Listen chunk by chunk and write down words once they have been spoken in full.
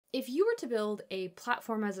If you were to build a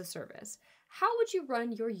platform as a service, how would you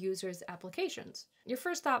run your users' applications? Your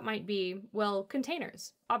first thought might be, well,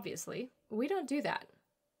 containers. Obviously, we don't do that.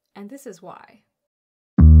 And this is why.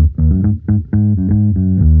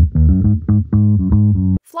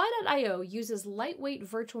 Fly.io uses lightweight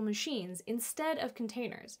virtual machines instead of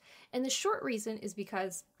containers, and the short reason is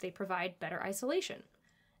because they provide better isolation.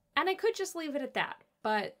 And I could just leave it at that,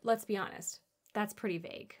 but let's be honest, that's pretty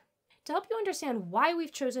vague. To help you understand why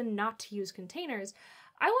we've chosen not to use containers,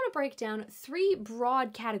 I want to break down 3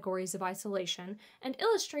 broad categories of isolation and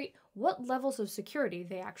illustrate what levels of security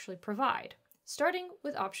they actually provide, starting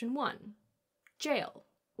with option 1, jail.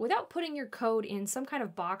 Without putting your code in some kind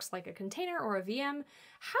of box like a container or a VM,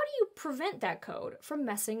 how do you prevent that code from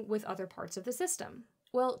messing with other parts of the system?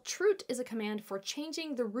 Well, chroot is a command for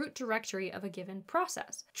changing the root directory of a given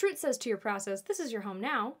process. Chroot says to your process, this is your home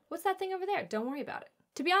now. What's that thing over there? Don't worry about it.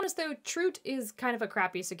 To be honest though, chroot is kind of a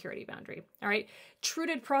crappy security boundary, all right?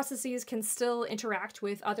 Chrooted processes can still interact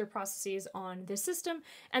with other processes on this system,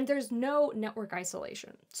 and there's no network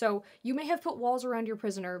isolation. So you may have put walls around your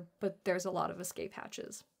prisoner, but there's a lot of escape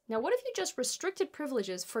hatches. Now, what if you just restricted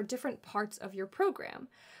privileges for different parts of your program?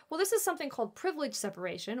 Well, this is something called privilege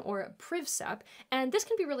separation, or privsep, and this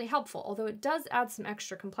can be really helpful, although it does add some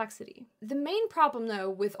extra complexity. The main problem, though,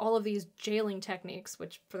 with all of these jailing techniques,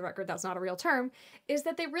 which, for the record, that's not a real term, is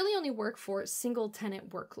that they really only work for single-tenant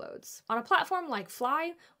workloads. On a platform like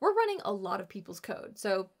Fly, we're running a lot of people's code,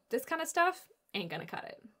 so this kind of stuff ain't gonna cut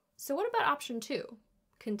it. So what about option 2?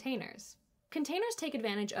 Containers. Containers take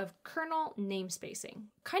advantage of kernel namespacing.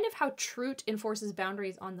 Kind of how chroot enforces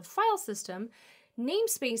boundaries on the file system,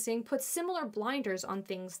 namespacing puts similar blinders on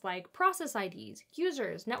things like process IDs,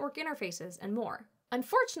 users, network interfaces, and more.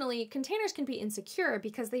 Unfortunately, containers can be insecure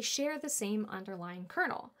because they share the same underlying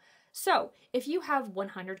kernel. So, if you have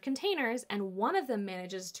 100 containers and one of them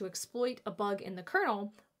manages to exploit a bug in the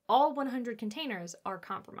kernel, all 100 containers are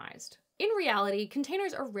compromised. In reality,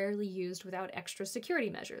 containers are rarely used without extra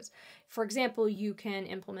security measures. For example, you can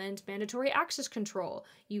implement mandatory access control,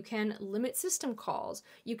 you can limit system calls,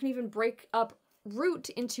 you can even break up root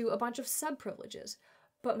into a bunch of sub-privileges.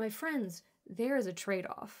 But my friends, there is a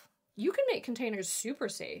trade-off. You can make containers super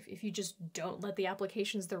safe if you just don't let the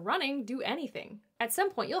applications they're running do anything. At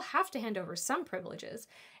some point, you'll have to hand over some privileges,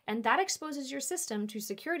 and that exposes your system to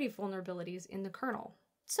security vulnerabilities in the kernel.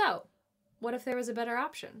 So, what if there was a better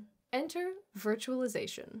option? Enter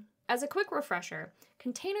virtualization. As a quick refresher,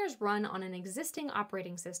 containers run on an existing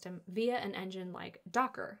operating system via an engine like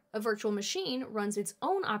Docker. A virtual machine runs its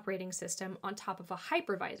own operating system on top of a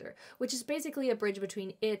hypervisor, which is basically a bridge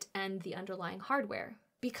between it and the underlying hardware.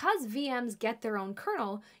 Because VMs get their own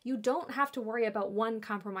kernel, you don't have to worry about one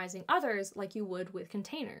compromising others like you would with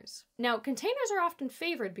containers. Now, containers are often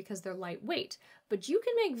favored because they're lightweight, but you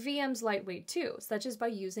can make VMs lightweight too, such as by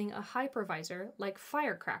using a hypervisor like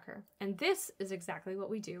Firecracker. And this is exactly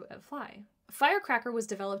what we do at Fly. Firecracker was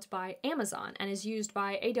developed by Amazon and is used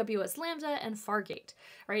by AWS Lambda and Fargate.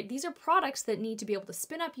 Right? These are products that need to be able to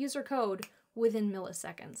spin up user code within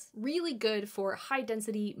milliseconds. Really good for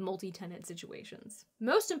high-density multi-tenant situations.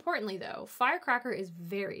 Most importantly though, Firecracker is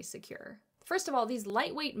very secure. First of all, these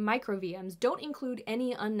lightweight micro-VMs don't include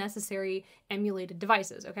any unnecessary emulated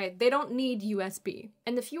devices, okay? They don't need USB.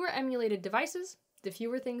 And the fewer emulated devices, the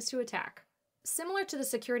fewer things to attack. Similar to the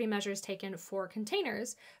security measures taken for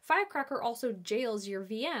containers, Firecracker also jails your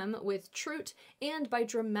VM with chroot and by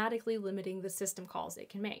dramatically limiting the system calls it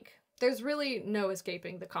can make. There's really no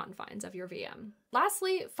escaping the confines of your VM.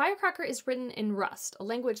 Lastly, Firecracker is written in Rust, a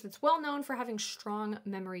language that's well known for having strong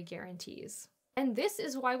memory guarantees. And this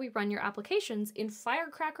is why we run your applications in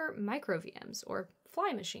Firecracker micro-VMs, or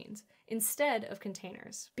Fly machines, instead of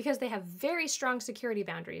containers, because they have very strong security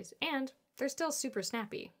boundaries and they're still super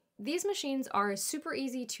snappy. These machines are super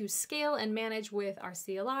easy to scale and manage with our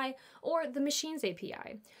CLI or the Machines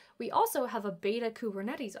API. We also have a beta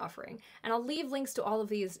Kubernetes offering, and I'll leave links to all of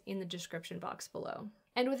these in the description box below.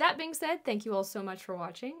 And with that being said, thank you all so much for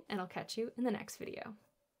watching, and I'll catch you in the next video.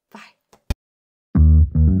 Bye.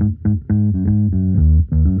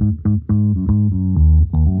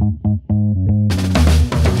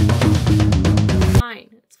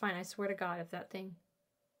 It's fine, I swear to God, if that thing...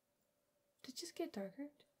 Did it just get darker?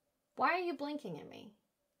 Why are you blinking at me?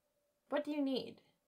 What do you need?